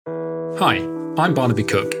Hi, I'm Barnaby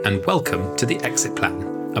Cook, and welcome to The Exit Plan,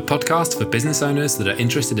 a podcast for business owners that are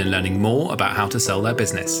interested in learning more about how to sell their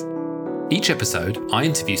business. Each episode, I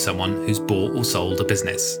interview someone who's bought or sold a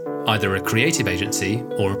business, either a creative agency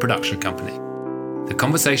or a production company. The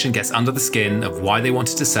conversation gets under the skin of why they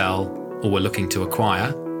wanted to sell or were looking to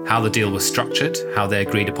acquire, how the deal was structured, how they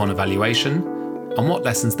agreed upon a valuation, and what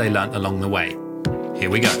lessons they learnt along the way. Here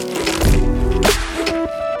we go.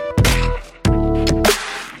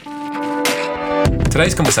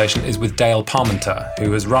 Today's conversation is with Dale Parmenter,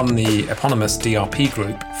 who has run the eponymous DRP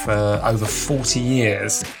group for over 40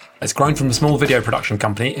 years. It's grown from a small video production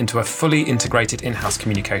company into a fully integrated in-house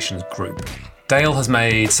communications group. Dale has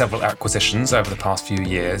made several acquisitions over the past few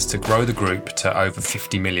years to grow the group to over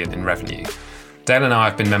 50 million in revenue. Dale and I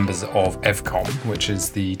have been members of EVCOM, which is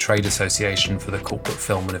the trade association for the corporate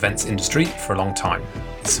film and events industry, for a long time.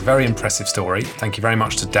 It's a very impressive story. Thank you very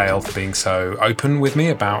much to Dale for being so open with me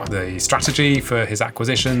about the strategy for his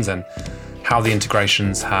acquisitions and how the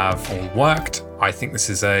integrations have all worked. I think this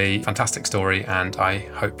is a fantastic story, and I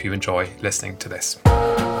hope you enjoy listening to this.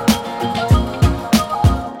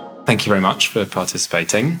 Thank you very much for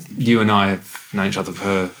participating. You and I have known each other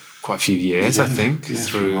for quite a few years, I think,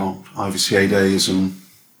 through IVCA days and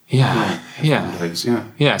days,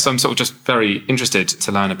 So I'm sort of just very interested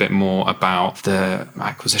to learn a bit more about the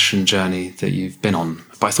acquisition journey that you've been on.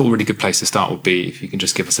 But I thought a really good place to start would be if you can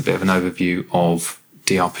just give us a bit of an overview of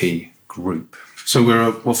DRP Group. So we're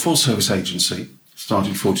a full service agency,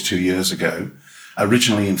 started 42 years ago.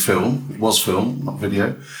 Originally in film, it was film, not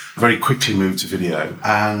video. Very quickly moved to video.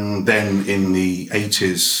 And then in the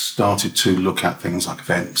 80s, started to look at things like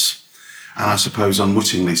events. And I suppose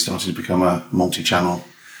unwittingly started to become a multi-channel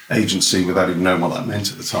agency without even knowing what that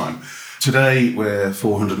meant at the time. Today, we're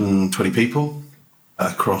 420 people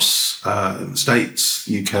across the States,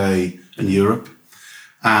 UK and Europe.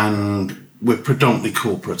 And we're predominantly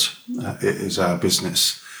corporate, it is our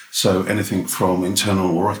business. So anything from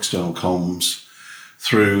internal or external comms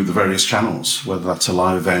through the various channels, whether that's a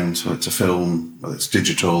live event, or it's a film, whether it's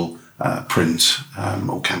digital, print,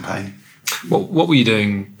 or campaign. What were you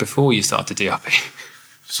doing before you started DRP?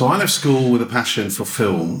 So I left school with a passion for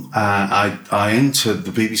film. I entered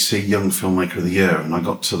the BBC Young Filmmaker of the Year, and I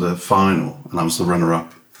got to the final, and I was the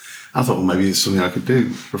runner-up. I thought, well, maybe it's something I could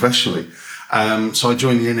do professionally. So I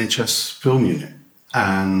joined the NHS film unit,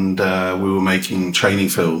 and we were making training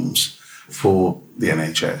films for the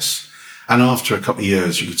NHS. And after a couple of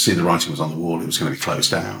years, you could see the writing was on the wall. It was going to be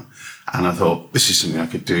closed down. And I thought, this is something I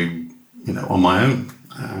could do, on my own.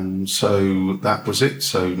 And so that was it.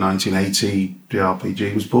 So 1980,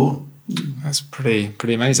 DRPG was born. That's pretty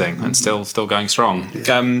amazing, and still going strong.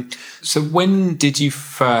 Yeah. So when did you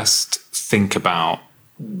first think about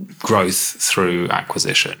growth through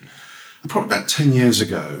acquisition? Probably about 10 years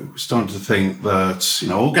ago, we started to think that,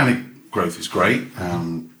 organic growth is great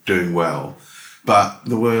and doing well. But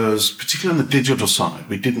there was, particularly on the digital side,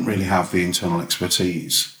 we didn't really have the internal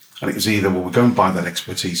expertise. And it was either, we go and buy that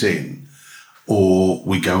expertise in, or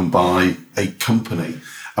we go and buy a company.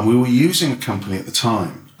 And we were using a company at the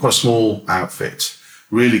time, quite a small outfit,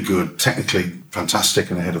 really good, technically fantastic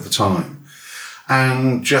and ahead of the time.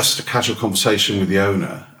 And just a casual conversation with the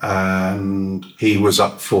owner, and he was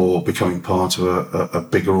up for becoming part of a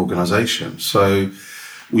bigger organisation. So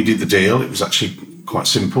we did the deal. It was actually quite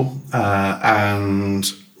simple. And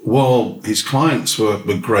while his clients were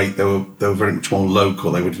great, they were very much more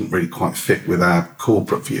local. They didn't really quite fit with our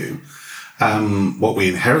corporate view. What we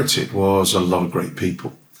inherited was a lot of great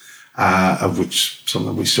people, of which some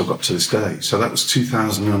of we still got to this day. So that was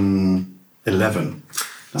 2011.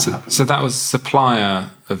 So that was a supplier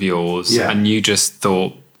of yours, and you just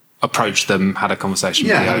thought, approached them, had a conversation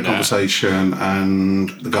with the owner. Yeah, had a conversation,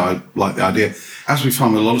 and the guy liked the idea. As we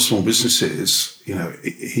found with a lot of small businesses,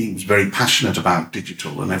 he was very passionate about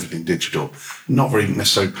digital and everything digital, not very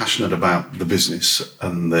necessarily passionate about the business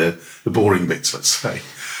and the boring bits, let's say.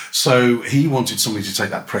 So he wanted somebody to take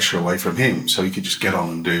that pressure away from him so he could just get on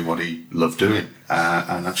and do what he loved doing.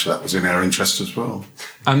 And actually that was in our interest as well.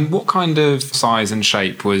 And what kind of size and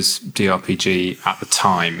shape was DRPG at the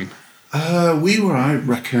time? We were, I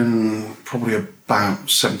reckon, probably about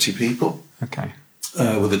 70 people. Okay.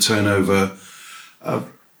 With a turnover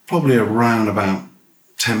of probably around about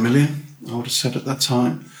 10 million, I would have said at that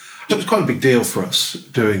time. So it was quite a big deal for us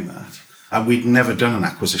doing that. And we'd never done an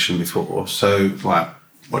acquisition before. So,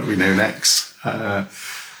 what do we know next?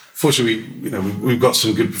 Fortunately, we've got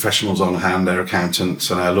some good professionals on hand, our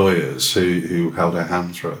accountants and our lawyers who held our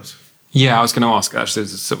hand through it. Yeah, I was going to ask, actually, the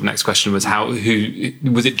sort of next question was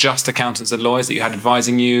was it just accountants and lawyers that you had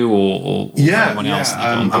advising you or anyone else?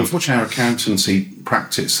 Unfortunately, our accountancy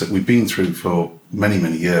practice that we've been through for many,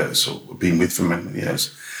 many years, or been with for many, many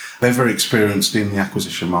years, they're very experienced in the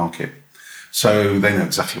acquisition market. So they know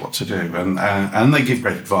exactly what to do, and they give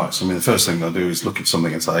great advice. I mean, the first thing they'll do is look at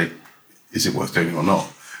something and say, is it worth doing or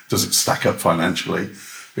not? Does it stack up financially?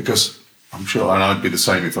 Because I'm sure, and I'd be the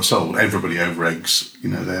same if I sold. Everybody over eggs,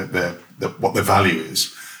 their what their value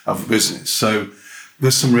is of the business. So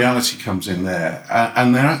there's some reality comes in there,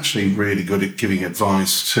 and they're actually really good at giving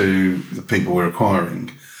advice to the people we're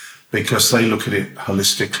acquiring, because they look at it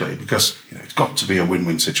holistically. Because it's got to be a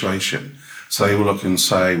win-win situation. So they will look and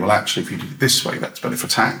say, well, actually, if you do it this way, that's better for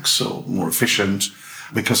tax or more efficient.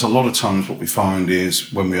 Because a lot of times what we find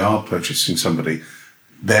is when we are purchasing somebody,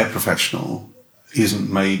 their professional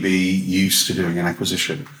isn't maybe used to doing an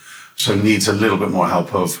acquisition, so needs a little bit more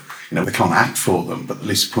help of, they can't act for them, but at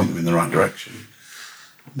least point them in the right direction.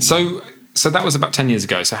 So that was about 10 years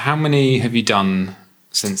ago. So how many have you done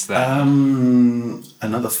since then?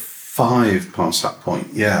 Another 5 past that point,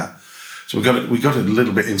 yeah. So we got a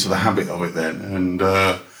little bit into the habit of it then,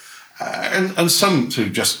 and some to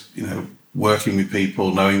just, working with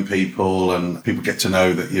people, knowing people, and people get to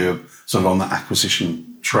know that you're sort of on that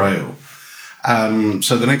acquisition trail.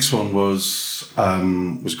 So the next one was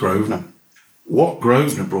Grosvenor. What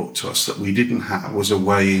Grosvenor brought to us that we didn't have was a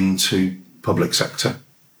way into public sector,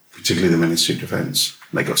 particularly the Ministry of Defence.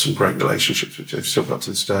 They got some great relationships, which they've still got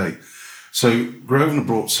to this day. So Grosvenor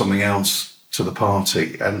brought something else to the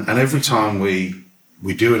party, and every time we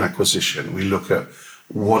do an acquisition, we look at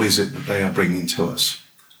what is it that they are bringing to us.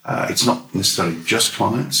 It's not necessarily just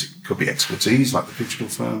clients; it could be expertise, like the digital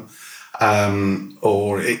firm.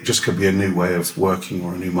 Or it just could be a new way of working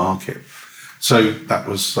or a new market. So that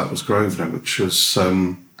was Grosvenor, which was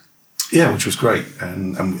great,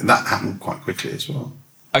 and that happened quite quickly as well.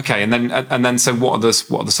 Okay, and then so what are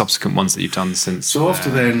the subsequent ones that you've done since? So after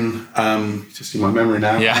then, just in my memory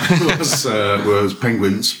now, was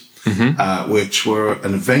Penguins, which were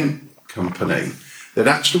an event company that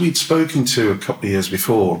actually we'd spoken to a couple of years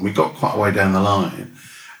before, and we got quite a way down the line,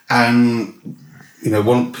 and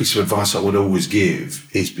one piece of advice I would always give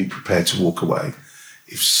is be prepared to walk away.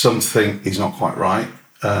 If something is not quite right,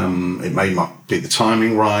 it may not be the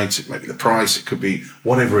timing right, it may be the price, it could be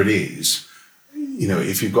whatever it is.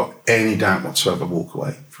 If you've got any doubt whatsoever, walk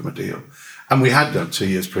away from a deal. And we had done 2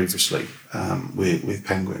 years previously with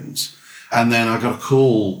Penguins. And then I got a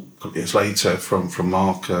call a couple of years later from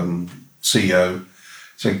Mark, CEO,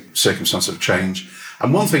 saying circumstances have changed.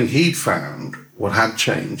 And one thing he'd found, what had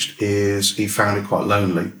changed, is he found it quite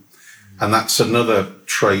lonely. And that's another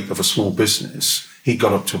trait of a small business. He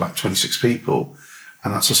got up to about 26 people.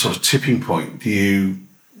 And that's a sort of tipping point. Do you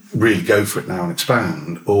really go for it now and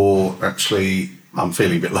expand? Or actually, I'm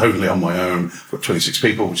feeling a bit lonely on my own. I've got 26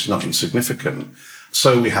 people, which is not insignificant.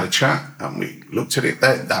 So we had a chat and we looked at it.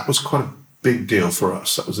 That was quite a big deal for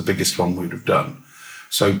us. That was the biggest one we'd have done.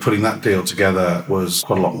 So putting that deal together was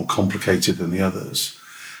quite a lot more complicated than the others.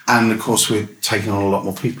 And of course, we're taking on a lot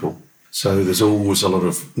more people. So there's always a lot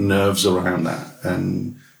of nerves around that.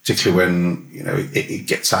 And particularly when, it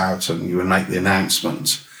gets out and you make the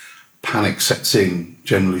announcement, panic sets in,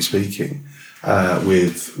 generally speaking,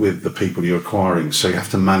 with the people you're acquiring. So you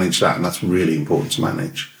have to manage that, and that's really important to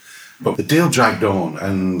manage. But the deal dragged on,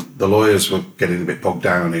 and the lawyers were getting a bit bogged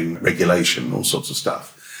down in regulation and all sorts of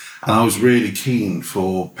stuff. And I was really keen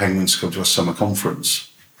for Penguins to come to a summer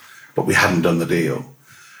conference, but we hadn't done the deal.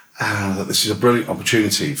 That this is a brilliant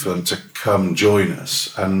opportunity for them to come and join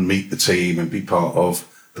us and meet the team and be part of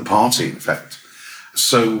the party, in effect.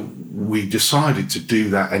 So we decided to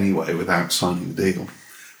do that anyway without signing the deal,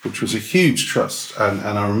 which was a huge trust. And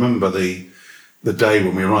I remember the day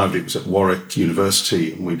when we arrived, it was at Warwick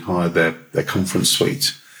University, and we'd hired their conference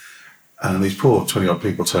suite. And these poor 20-odd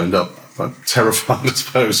people turned up, terrified, I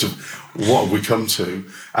suppose, of what have we come to.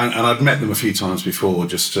 And I'd met them a few times before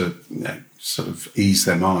just to sort of ease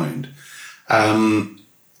their mind. And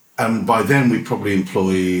by then, we probably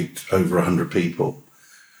employed over 100 people.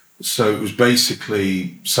 So it was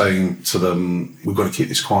basically saying to them, we've got to keep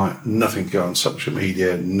this quiet. Nothing can go on social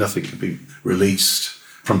media. Nothing can be released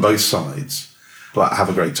from both sides. But have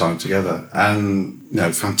a great time together. And,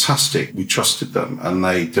 fantastic. We trusted them and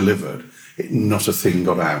they delivered. Not a thing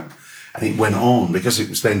got out. And it went on because it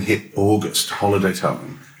was then hit August, holiday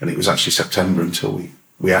time. And it was actually September until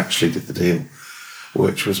we actually did the deal,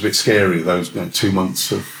 which was a bit scary, those 2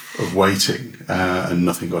 months of waiting and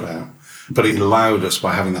nothing got out. But it allowed us,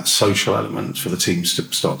 by having that social element, for the teams to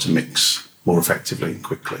start to mix more effectively and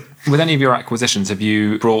quickly. With any of your acquisitions, have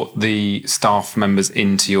you brought the staff members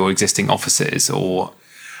into your existing offices, or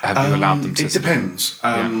have you allowed them to? It depends.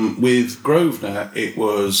 With Grosvenor, it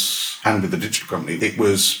was, and with the digital company, it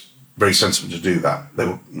was very sensible to do that. They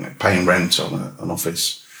were paying rent on an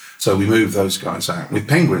office. So we moved those guys out. With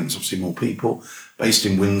Penguins, obviously more people, based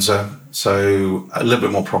in Windsor, so a little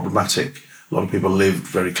bit more problematic. A lot of people lived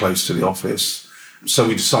very close to the office. So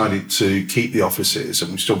we decided to keep the offices,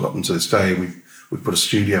 and we've still got them to this day. We've put a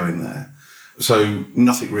studio in there. So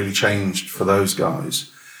nothing really changed for those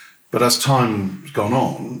guys. But as time's gone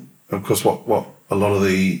on, of course, what a lot of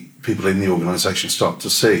the people in the organisation start to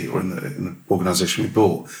see, or in the organisation we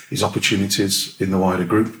bought, is opportunities in the wider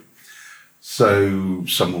group. So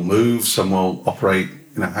some will move, some will operate,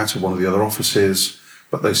 out of one of the other offices,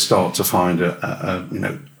 but they start to find a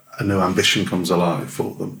new ambition comes alive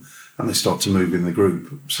for them, and they start to move in the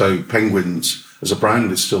group. So Penguins as a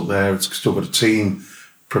brand is still there. It's still got a team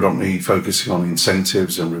predominantly focusing on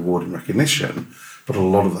incentives and reward and recognition, but a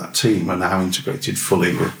lot of that team are now integrated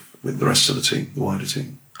fully with the rest of the team, the wider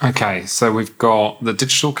team. Okay, so we've got the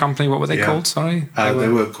digital company. What were they called? Sorry, they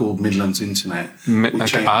were called Midlands Internet. We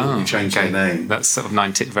changed their name. That's sort of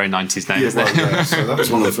very 90s name, isn't it? Yeah, so that was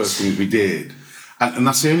one of the first things we did, and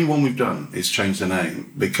that's the only one we've done is change the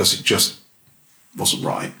name because it just wasn't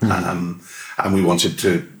right, and we wanted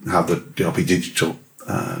to have the DRP Digital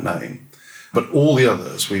name, but all the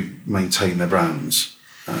others we've maintained their brands,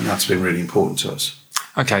 and that's been really important to us.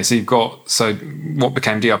 Okay, so you've got, what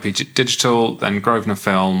became DRP Digital, then Grosvenor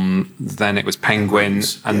Film, then it was Penguin,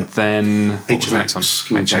 and then what was the next one?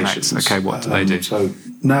 Communications. Okay, what do they do? So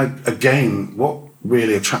now, again, what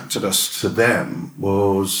really attracted us to them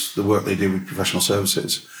was the work they do with professional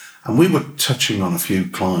services. And we were touching on a few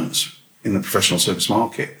clients in the professional service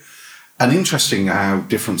market. And interesting how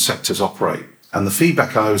different sectors operate. And the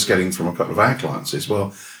feedback I was getting from a couple of our clients is,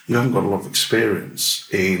 well, you haven't got a lot of experience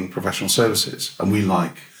in professional services. And we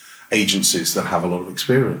like agencies that have a lot of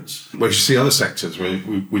experience. Whereas you see other sectors where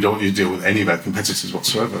we don't want you to deal with any of our competitors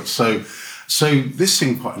whatsoever. So this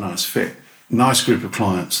seemed quite a nice fit. Nice group of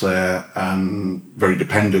clients there and very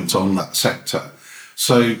dependent on that sector.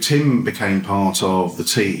 So Tim became part of the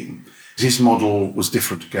team. His model was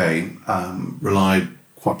different again, relied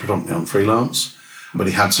quite predominantly on freelance, but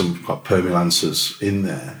he had some quite permilancers in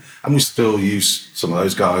there. And we still use some of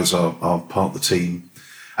those guys are part of the team.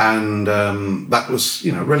 And that was,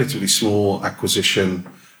 a relatively small acquisition,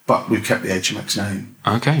 but we've kept the HMX name.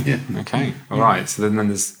 Okay. Yeah. Okay. All right. So then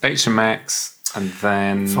there's HMX and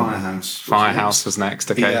then... Firehouse was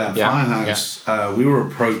next. Okay. Yeah. Firehouse. Yeah. We were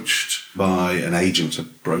approached by an agent, a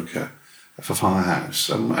broker for Firehouse,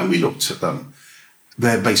 and we looked at them.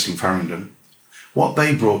 They're based in Farringdon. What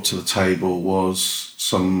they brought to the table was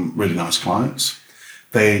some really nice clients.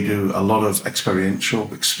 They do a lot of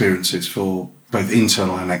experiential experiences for both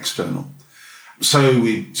internal and external. So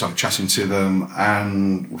we started chatting to them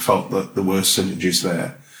and we felt that there were synergies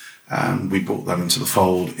there. And we brought them into the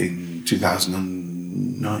fold in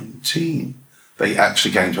 2019. They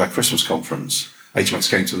actually came to our Christmas conference. HMX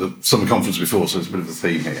came to the summer conference before, so there's a bit of a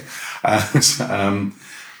theme here.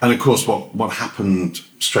 And of course, what happened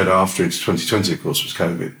straight after into 2020, of course, was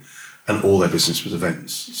COVID. And all their business was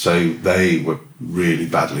events. So they were really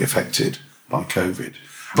badly affected by COVID.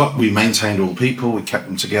 But we maintained all the people, we kept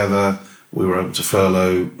them together, we were able to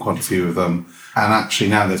furlough quite a few of them. And actually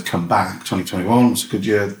now they've come back. 2021 was a good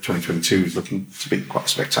year, 2022 is looking to be quite a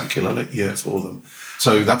spectacular year for them.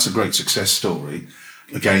 So that's a great success story.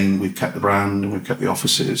 Again, we've kept the brand and we've kept the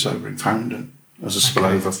offices over in Farringdon as a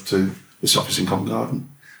spillover to this office in Covent Garden.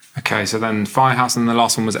 Okay, so then Firehouse and the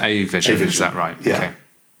last one was A-Vision, is that right? Yeah. Okay.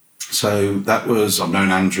 So that was, I've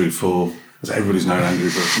known Andrew as everybody's known Andrew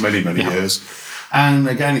for many, many years. And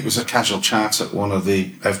again, it was a casual chat at one of the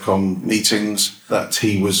EVCOM meetings that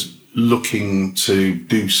he was looking to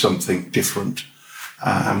do something different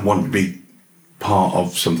and wanted to be part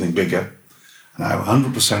of something bigger. Now,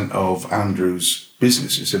 100% of Andrew's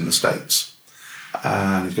business is in the States.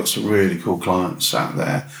 And he's got some really cool clients out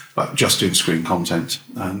there, like just doing screen content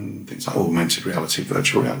and things like augmented reality,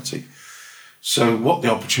 virtual reality. So what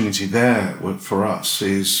the opportunity there for us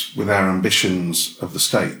is, with our ambitions of the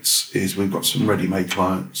States, is we've got some ready-made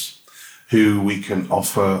clients who we can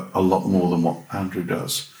offer a lot more than what Andrew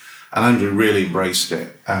does. And Andrew really embraced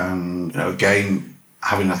it. And, again,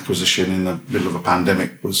 having an acquisition in the middle of a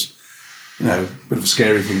pandemic was, a bit of a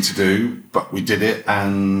scary thing to do, but we did it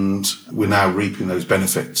and we're now reaping those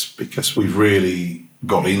benefits because we've really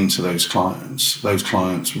got into those clients. Those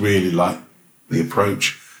clients really like the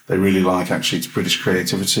approach. They really like actually it's British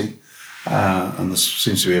creativity. And there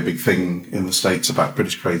seems to be a big thing in the States about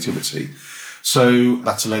British creativity. So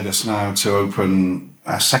that's led us now to open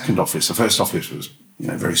our second office. The first office was,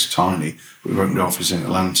 very tiny. We opened an office in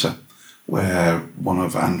Atlanta, where one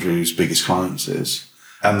of Andrew's biggest clients is.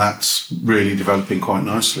 And that's really developing quite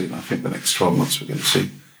nicely. And I think the next 12 months we're going to see,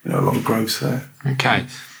 a lot of growth there. Okay.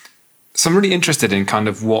 So I'm really interested in kind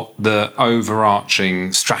of what the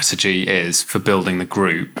overarching strategy is for building the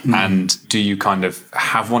group. And do you kind of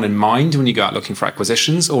have one in mind when you go out looking for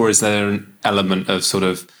acquisitions, or is there an element of sort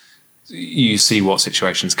of you see what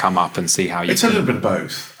situations come up and see how you It's a little bit of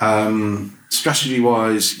both.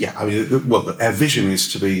 Strategy-wise, our vision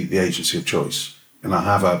is to be the agency of choice. And I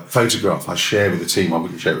have a photograph I share with the team. I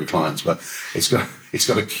wouldn't share it with clients, but it's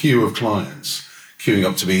got a queue of clients queuing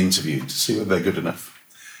up to be interviewed to see whether they're good enough.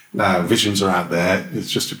 Now, visions are out there.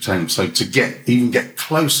 It's just obtained. So to get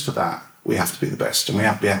close to that, we have to be the best, and we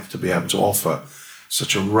have to be able to offer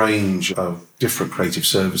such a range of different creative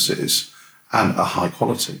services and a high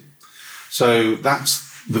quality. So that's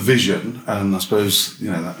the vision, and I suppose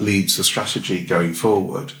that leads the strategy going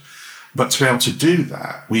forward. But to be able to do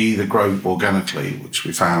that, we either grow organically, which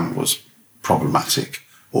we found was problematic,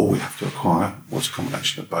 or we have to acquire, or it's a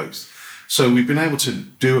combination of both. So we've been able to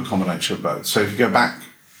do a combination of both. So if you go back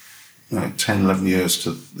 10, 11 years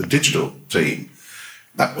to the digital team,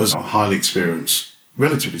 that was a highly experienced,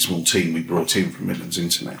 relatively small team we brought in from Midlands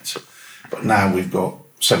Internet. But now we've got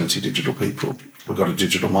 70 digital people. We've got a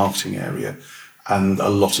digital marketing area, and a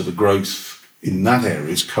lot of the growth in that area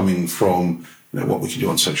is coming from what we can do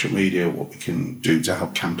on social media, what we can do to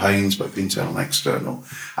help campaigns, both internal and external.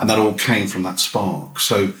 And that all came from that spark.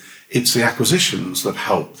 So it's the acquisitions that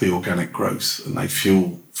help the organic growth, and they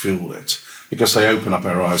fuel it, because they open up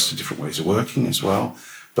our eyes to different ways of working as well,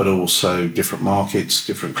 but also different markets,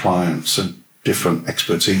 different clients, and different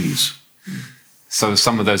expertise. So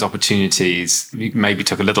some of those opportunities you maybe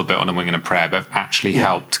took a little bit on a wing and a prayer, but have actually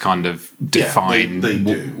helped kind of define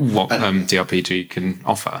what DRPG can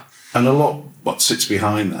offer. And a lot what sits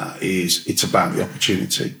behind that is it's about the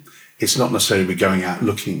opportunity. It's not necessarily going out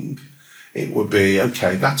looking. It would be,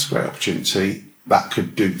 okay, that's a great opportunity. That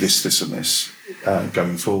could do this, this, and this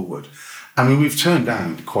going forward. I mean, we've turned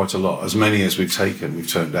down quite a lot. As many as we've taken,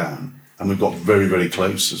 we've turned down. And we've got very, very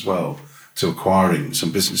close as well to acquiring some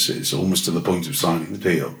businesses, almost to the point of signing the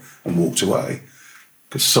deal, and walked away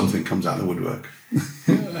because something comes out of the woodwork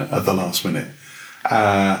at the last minute.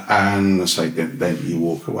 And I say, then you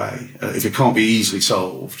walk away. If it can't be easily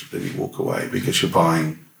solved, then you walk away because you're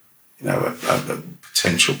buying, a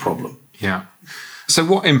potential problem. Yeah. So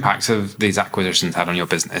what impact have these acquisitions had on your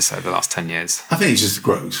business over the last 10 years? I think it's just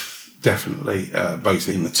growth, definitely, both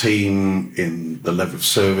in the team, in the level of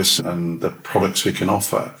service and the products we can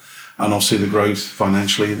offer, and also the growth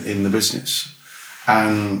financially in the business.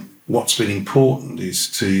 And what's been important is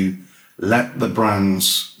to let the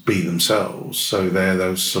brands be themselves. So they're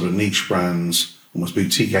those sort of niche brands, almost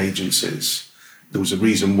boutique agencies. There was a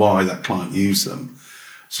reason why that client used them.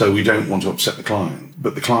 So we don't want to upset the client,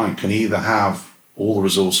 but the client can either have all the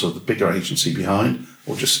resource of the bigger agency behind,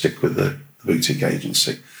 or just stick with the boutique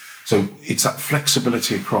agency. So it's that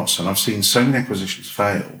flexibility across. And I've seen so many acquisitions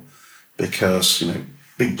fail because,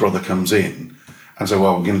 Big Brother comes in and say,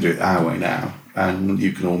 well, we're going to do it our way now, and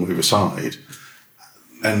you can all move aside.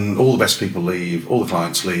 And all the best people leave, all the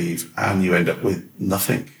clients leave, and you end up with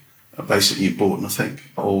nothing. Basically, you've bought nothing,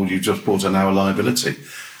 or you've just bought an hour liability.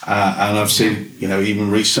 And I've seen,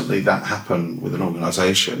 even recently that happen with an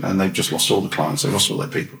organisation, and they've just lost all the clients, they've lost all their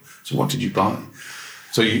people. So what did you buy?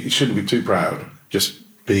 So you shouldn't be too proud. Just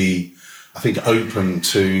be, I think, open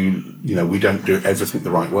to, we don't do everything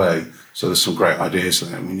the right way. So there's some great ideas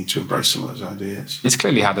there, and we need to embrace some of those ideas. It's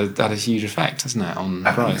clearly had a huge effect, hasn't it, on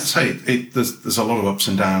price? There's a lot of ups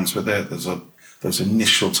and downs, but there's those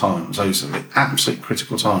initial times, those are the absolute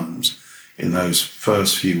critical times in those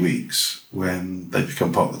first few weeks when they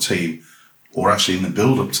become part of the team, or actually in the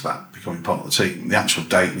build-up to that becoming part of the team. The actual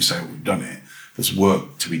date we say we've done it, there's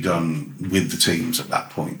work to be done with the teams at that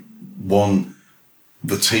point. One,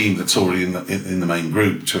 the team that's already in the main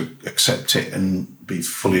group to accept it and be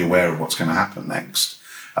fully aware of what's going to happen next,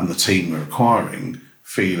 and the team we're acquiring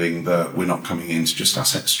feeling that we're not coming in to just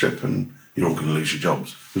asset strip and you're all going to lose your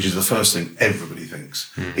jobs, which is the first thing everybody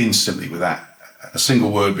thinks. Instantly, without a single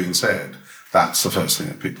word being said, that's the first thing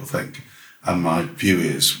that people think. And my view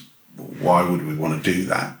is, why would we want to do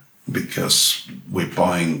that? Because we're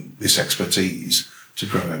buying this expertise to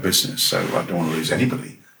grow our business. So I don't want to lose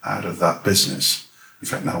anybody out of that business. In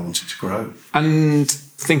fact, now wanting to grow. And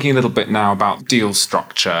thinking a little bit now about deal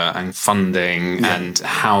structure and funding and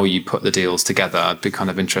how you put the deals together, I'd be kind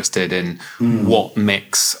of interested in what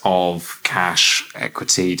mix of cash,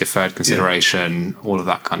 equity, deferred consideration, all of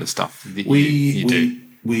that kind of stuff that you do.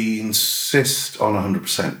 We insist on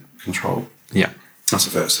 100% control. Yeah. That's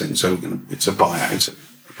the first thing. So it's a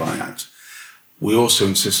buyout. We also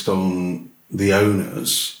insist on the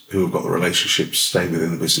owners who have got the relationships stay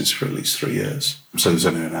within the business for at least 3 years. So there's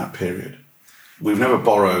an earn-out period. We've never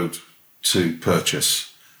borrowed to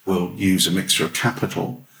purchase. We'll use a mixture of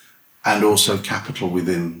capital and also capital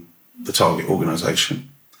within the target organisation.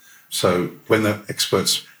 So when the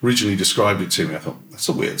experts originally described it to me, I thought, that's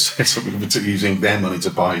a weird sense of using their money to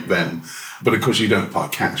buy them. But of course, you don't buy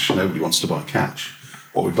cash. Nobody wants to buy cash.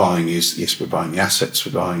 What we're buying is, yes, we're buying the assets,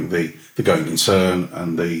 we're buying the going concern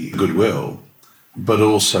and the goodwill, but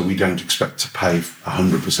also we don't expect to pay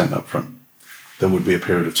 100% upfront. There would be a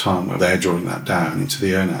period of time where they're drawing that down into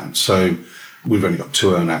the earn-out. So we've only got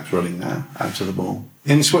 2 earn-outs running now out of the ball.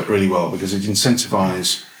 And it's worked really well because it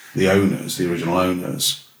incentivises the owners, the original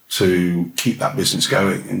owners, to keep that business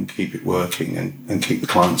going and keep it working and keep the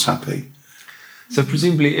clients happy. So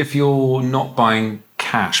presumably if you're not buying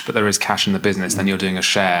cash, but there is cash in the business, then you're doing a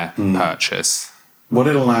share purchase. What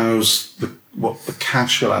it allows, what the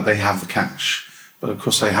cash, they have the cash, but of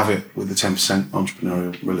course they have it with the 10%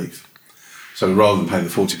 entrepreneurial relief. So rather than pay the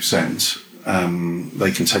 40%,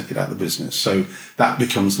 they can take it out of the business. So that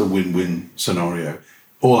becomes the win-win scenario.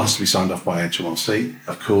 All has to be signed off by HMRC,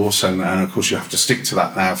 of course, and of course you have to stick to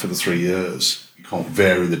that now for the 3 years. You can't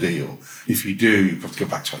vary the deal. If you do, you have to go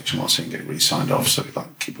back to HMRC and get it re-signed off, so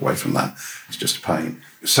keep away from that. It's just a pain.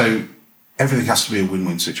 So everything has to be a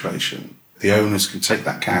win-win situation. The owners can take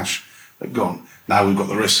that cash, they've gone. Now we've got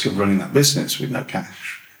the risk of running that business with no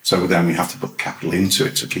cash. So then we have to put capital into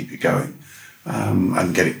it to keep it going.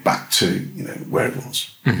 And get it back to where it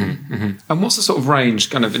was. Mm-hmm, mm-hmm. And what's the sort of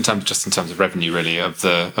range, kind of in terms of revenue, really, of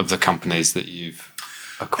the companies that you've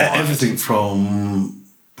acquired? Everything from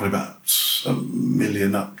probably about $1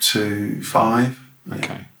 million up to 5.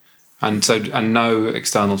 Okay, and no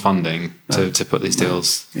external funding to put these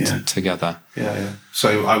deals together. Yeah.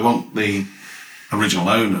 So I want the original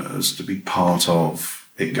owners to be part of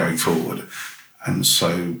it going forward, and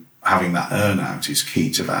so having that earn-out is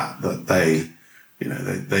key to that they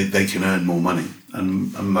can earn more money,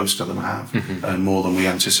 and most of them have earned more than we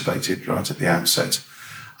anticipated right at the outset.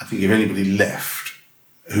 I think if anybody left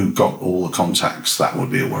who got all the contacts, that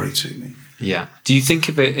would be a worry to me. Yeah. Do you think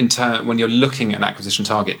of it when you're looking at an acquisition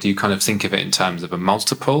target, do you kind of think of it in terms of a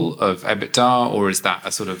multiple of EBITDA, or is that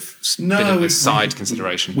a sort of bit of a side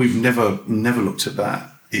consideration? We've never looked at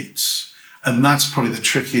that. And that's probably the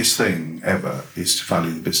trickiest thing ever, is to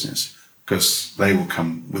value the business, because they will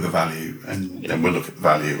come with a value and then we'll look at the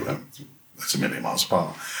value. That's a million miles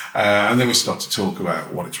apart. And then we start to talk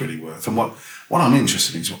about what it's really worth. And what I'm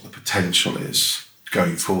interested in is what the potential is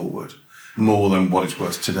going forward, more than what it's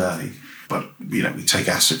worth today. But, we take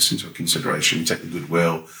assets into consideration, we take the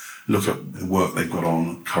goodwill, look at the work they've got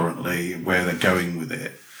on currently, where they're going with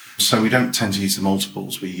it. So we don't tend to use the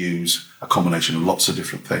multiples. We use a combination of lots of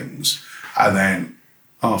different things. And then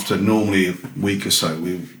after normally a week or so,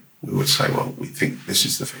 we would say, well, we think this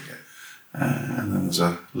is the figure. And then there's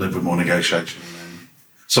a little bit more negotiation, and then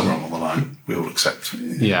somewhere along the line, we all accept.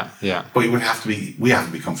 Yeah. But we have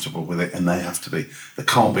to be comfortable with it, and they have to be. There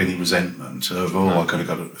can't be any resentment of, I could have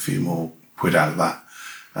got a few more quid out of that.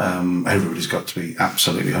 Everybody's got to be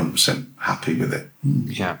absolutely 100% happy with it.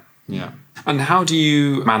 Yeah. And how do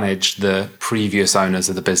you manage the previous owners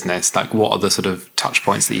of the business? Like, what are the sort of touch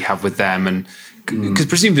points that you have with them? And because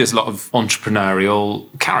presumably there's a lot of entrepreneurial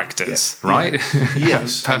characters, right?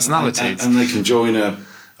 Yes. Personalities. And they can join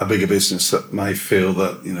a bigger business that may feel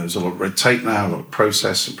that, there's a lot of red tape now, a lot of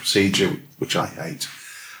process and procedure, which I hate.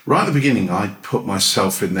 Right at the beginning, I put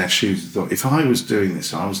myself in their shoes and thought, if I was doing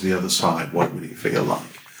this, I was the other side, what would it feel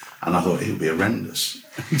like? And I thought, it would be horrendous.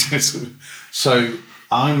 So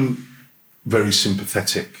I'm very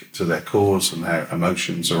sympathetic to their cause and their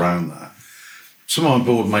emotions around that. Some of my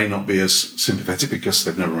board may not be as sympathetic because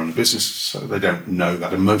they've never run a business, so they don't know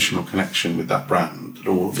that emotional connection with that brand that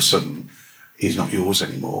all of a sudden is not yours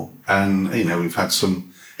anymore. And, we've had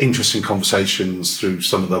some interesting conversations through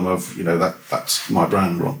some of them of, that's my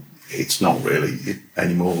brand. Well, it's not really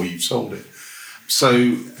anymore, you've sold it.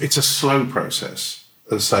 So it's a slow process.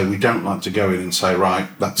 As I say, we don't like to go in and say, right,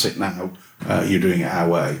 that's it now, you're doing it our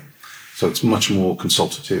way. So it's much more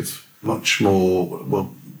consultative, much more,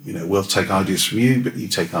 we'll take ideas from you, but you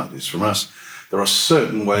take ideas from us. There are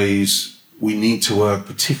certain ways we need to work,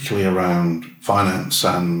 particularly around finance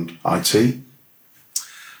and IT.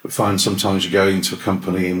 We find sometimes you go into a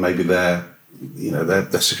company and maybe their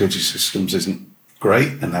security systems isn't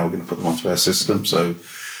great, and now we're going to put them onto our system. So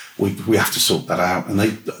we have to sort that out, and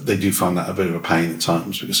they do find that a bit of a pain at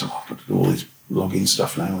times because I've got to do all these login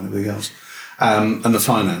stuff now and everything else. And the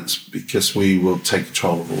finance, because we will take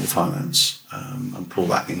control of all the finance and pull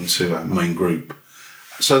that into our main group.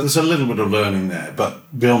 So there's a little bit of learning there,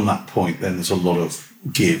 but beyond that point, then there's a lot of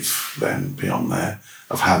give then beyond there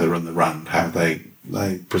of how they run the brand, how they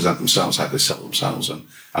present themselves, how they sell themselves, and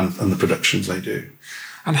the productions they do.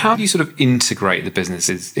 And how do you sort of integrate the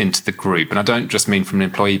businesses into the group? And I don't just mean from an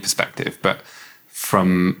employee perspective, but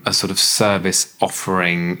from a sort of service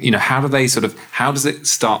offering. How does it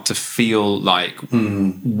start to feel like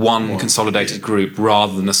one consolidated group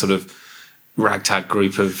rather than a sort of ragtag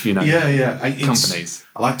group of companies?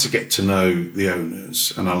 I like to get to know the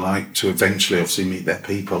owners, and I like to eventually obviously meet their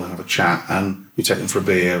people and have a chat, and we take them for a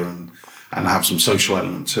beer and have some social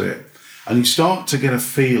element to it. And you start to get a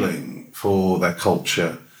feeling for their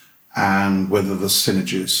culture and whether there's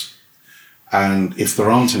synergies. And if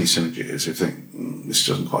there aren't any synergies, if you think this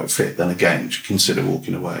doesn't quite fit, then again, you consider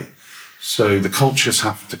walking away. So the cultures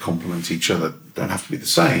have to complement each other. Don't have to be the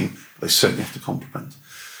same, but they certainly have to complement.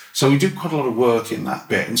 So we do quite a lot of work in that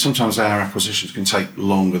bit, and sometimes our acquisitions can take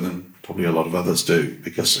longer than probably a lot of others do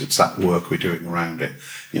because it's that work we're doing around it.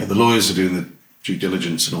 The lawyers are doing the due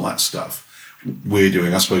diligence and all that stuff. We're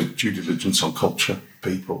doing, I suppose, due diligence on culture,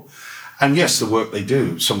 people. And yes, the work they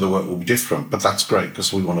do, some of the work will be different, but that's great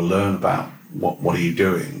because we want to learn about what are you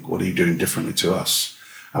doing? What are you doing differently to us?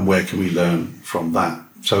 And where can we learn from that?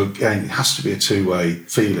 So again, it has to be a two-way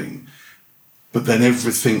feeling. But then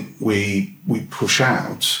everything we push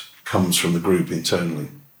out comes from the group internally.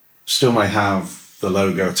 Still may have the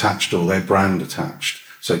logo attached or their brand attached.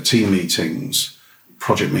 So team meetings,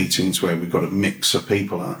 project meetings where we've got a mix of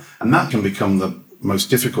people. And that can become the most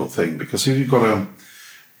difficult thing because if you've got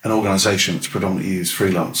an organisation that's predominantly use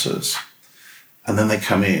freelancers and then they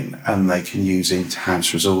come in and they can use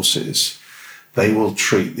in-house resources, they will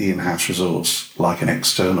treat the in-house resource like an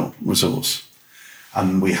external resource.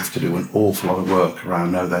 And we have to do an awful lot of work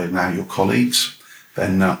around, no, they're now your colleagues. They're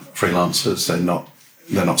not freelancers. They're not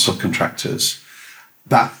subcontractors.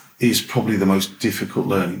 That is probably the most difficult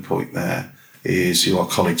learning point there, is you are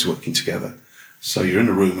colleagues working together. So you're in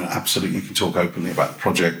a room and absolutely you can talk openly about the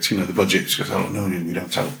project, the budget. Because, no, we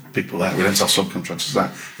don't tell people that. We don't tell subcontractors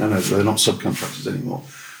that. No, they're not subcontractors anymore.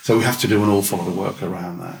 So we have to do an awful lot of work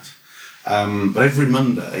around that. But every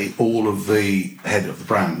Monday, all of the head of the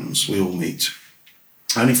brands, we all meet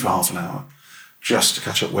only for half an hour, just to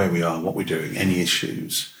catch up where we are, what we're doing, any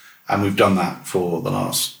issues. And we've done that for the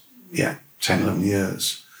last, 10, 11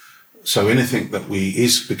 years. So anything that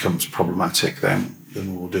becomes problematic, then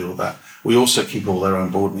we'll deal with that. We also keep all their own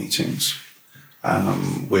board meetings,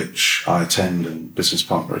 which I attend and business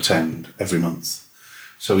partner attend every month.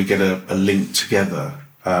 So we get a link together,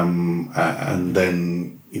 and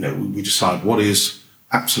then, we decide what is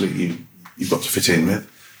absolutely you've got to fit in with,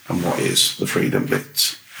 and what is the freedom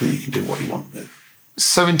bit that you can do what you want with.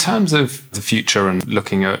 So in terms of the future and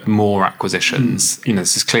looking at more acquisitions,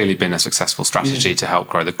 this has clearly been a successful strategy to help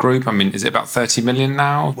grow the group. I mean, is it about 30 million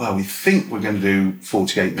now? Well, we think we're going to do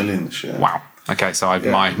 48 million this year. Wow. Okay, so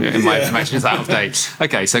my information is out of date.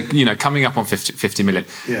 Okay, so, coming up on 50 million.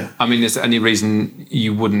 Yeah. I mean, is there any reason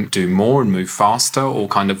you wouldn't do more and move faster, or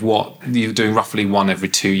kind of what? You're doing roughly one every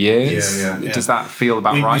 2 years? Yeah. Does that feel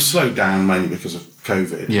about right? We slowed down mainly because of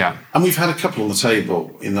COVID. Yeah. And we've had a couple on the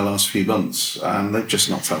table in the last few months, and they've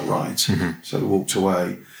just not felt right. Mm-hmm. So we walked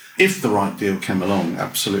away. If the right deal came along,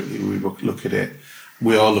 absolutely, we would look at it.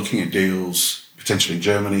 We are looking at deals potentially in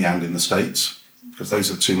Germany and in the States, because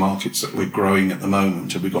those are the two markets that we're growing at the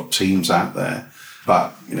moment, and we've got teams out there.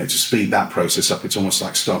 But, to speed that process up, it's almost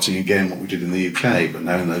like starting again what we did in the UK, but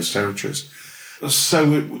now in those territories. So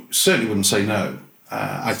we certainly wouldn't say no.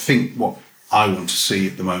 I think what I want to see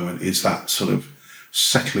at the moment is that sort of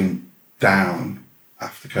settling down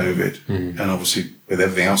after COVID. And obviously with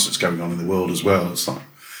everything else that's going on in the world as well, it's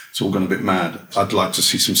all gone a bit mad. I'd like to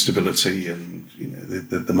see some stability and,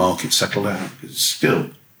 the market settle down, because there's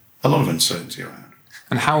still a lot of uncertainty around.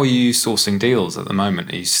 And how are you sourcing deals at the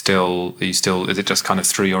moment? Are you still, is it just kind of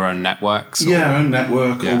through your own networks? Yeah, our own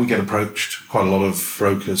network, or we get approached. Quite a lot of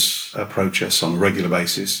brokers approach us on a regular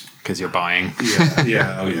basis. Because you're buying.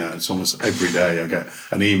 Yeah. It's almost every day I get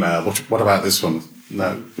an email. What about this one?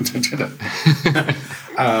 No. And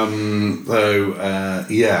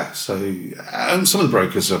some of the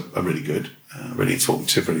brokers are really good, really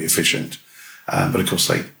informative, really efficient. But of course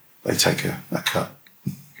they take a cut.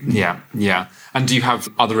 Yeah. And do you have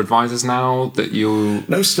other advisors now that you...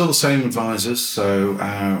 No, still the same advisors. So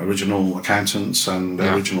our original accountants and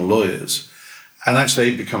original lawyers. And actually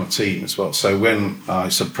they've become a team as well. So when I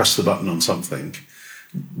sort of press the button on something,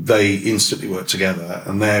 they instantly work together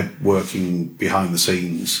and they're working behind the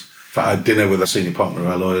scenes. In fact, I had dinner with a senior partner of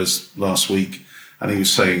our lawyers last week, and he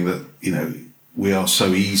was saying that, we are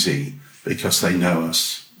so easy because they know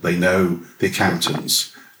us, they know the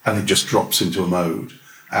accountants, and it just drops into a mode.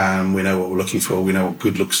 And we know what we're looking for, we know what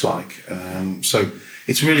good looks like. So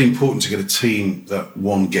it's really important to get a team that,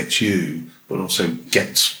 one, gets you, but also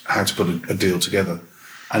gets how to put a deal together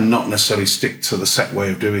and not necessarily stick to the set way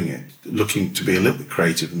of doing it, looking to be a little bit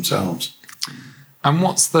creative themselves. And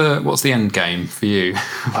what's the end game for you?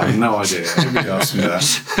 I have no idea. Everybody asks me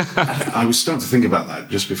that. I was starting to think about that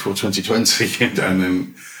just before 2020,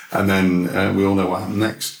 and then we all know what happened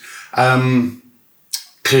next.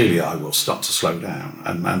 Clearly, I will start to slow down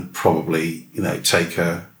and probably take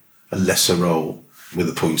a lesser role with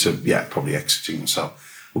the point of probably exiting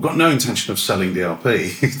myself. We've got no intention of selling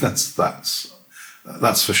DRP.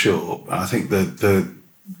 that's for sure. I think the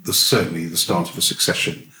certainly the start of a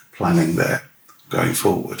succession planning there going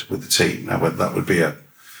forward with the team. Now, whether that would be an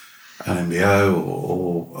MBO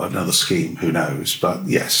or another scheme, who knows? But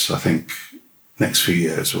yes, I think next few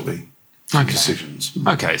years will be decisions.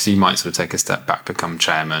 Okay, so you might sort of take a step back, become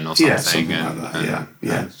chairman or something. Yeah, something like that.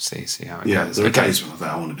 Yeah. See how it Yeah, goes. there are days when I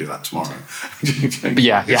think I want to do that tomorrow.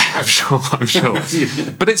 I'm sure.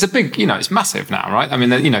 But it's a big, it's massive now, right? I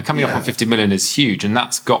mean, coming up on 50 million is huge, and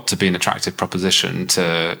that's got to be an attractive proposition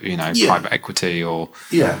to, private equity or...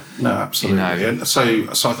 Yeah, no, absolutely. And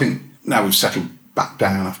so I think now we've settled back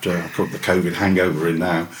down after I call it the COVID hangover in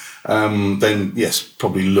now, then yes,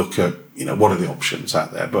 probably look at, what are the options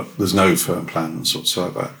out there, but there's no firm plans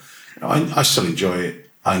whatsoever. I still enjoy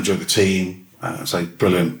it. I enjoy the team. I say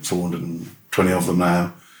brilliant, 420 of them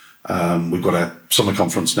now. We've got a summer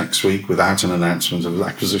conference next week without an announcement of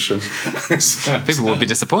acquisition. People will be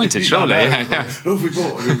disappointed, surely. Who have we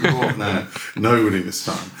bought? No, nobody this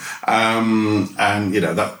time. And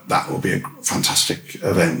that will be a fantastic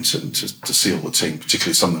event, and to see all the team,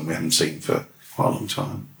 particularly something we haven't seen for quite a long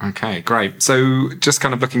time. Okay, great. So just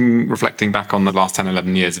kind of reflecting back on the last 10,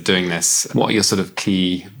 11 years of doing this, what are your sort of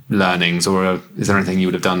key learnings, or is there anything you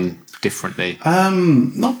would have done differently?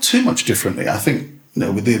 Not too much differently. I think,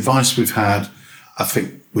 with the advice we've had, I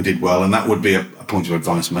think we did well, and that would be a point of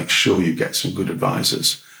advice. Make sure you get some good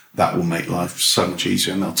advisors. That will make life so much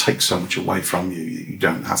easier, and they'll take so much away from you that you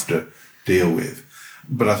don't have to deal with.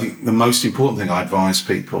 But I think the most important thing I advise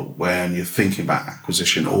people when you're thinking about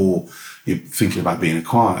acquisition or you're thinking about being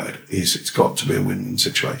acquired is it's got to be a win-win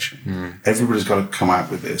situation. Everybody's got to come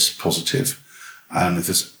out with this positive, and if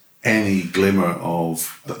there's any glimmer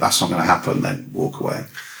of that's not going to happen, then walk away.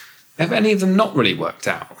 Have any of them not really worked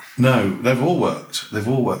out? No, they've all worked. They've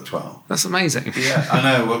all worked well. That's amazing. Yeah, I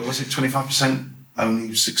know. Was it 25%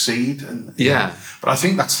 only succeed? Yeah. But I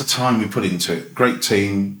think that's the time we put into it. Great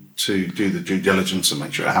team to do the due diligence and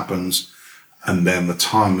make sure it happens. And then the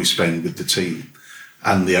time we spend with the team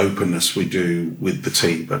and the openness we do with the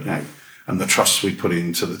team, and the trust we put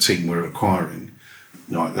into the team we're acquiring.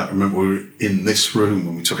 I remember we were in this room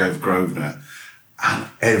when we took over Grosvenor, and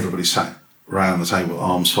everybody sat around the table,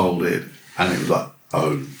 arms folded, and it was like,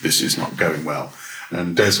 oh, this is not going well.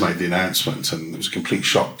 And Des made the announcement, and it was a complete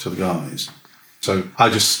shock to the guys. So I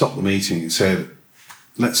just stopped the meeting and said,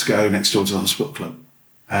 let's go next door to the Hospital Club.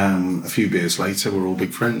 A few beers later, we're all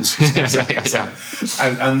big friends.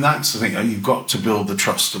 And that's the thing, you've got to build the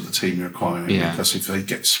trust of the team you're acquiring, because if they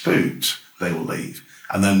get spooked, they will leave.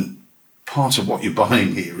 And then part of what you're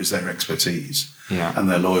buying here is their expertise and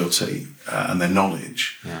their loyalty and their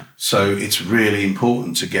knowledge. Yeah. So it's really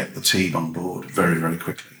important to get the team on board very, very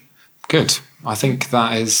quickly. Good. I think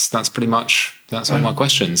that's pretty much all my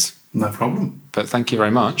questions. No problem. But thank you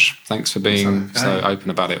very much. Thanks for being so open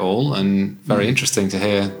about it all, and very interesting to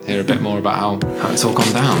hear a bit more about how it's all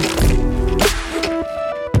gone down.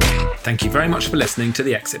 Thank you very much for listening to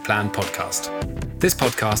the Exit Plan podcast. This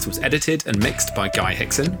podcast was edited and mixed by Guy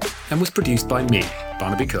Hickson and was produced by me,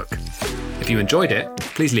 Barnaby Cook. If you enjoyed it,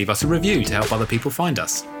 please leave us a review to help other people find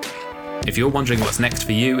us. If you're wondering what's next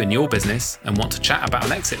for you in your business and want to chat about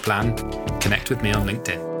an exit plan, connect with me on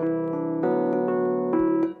LinkedIn.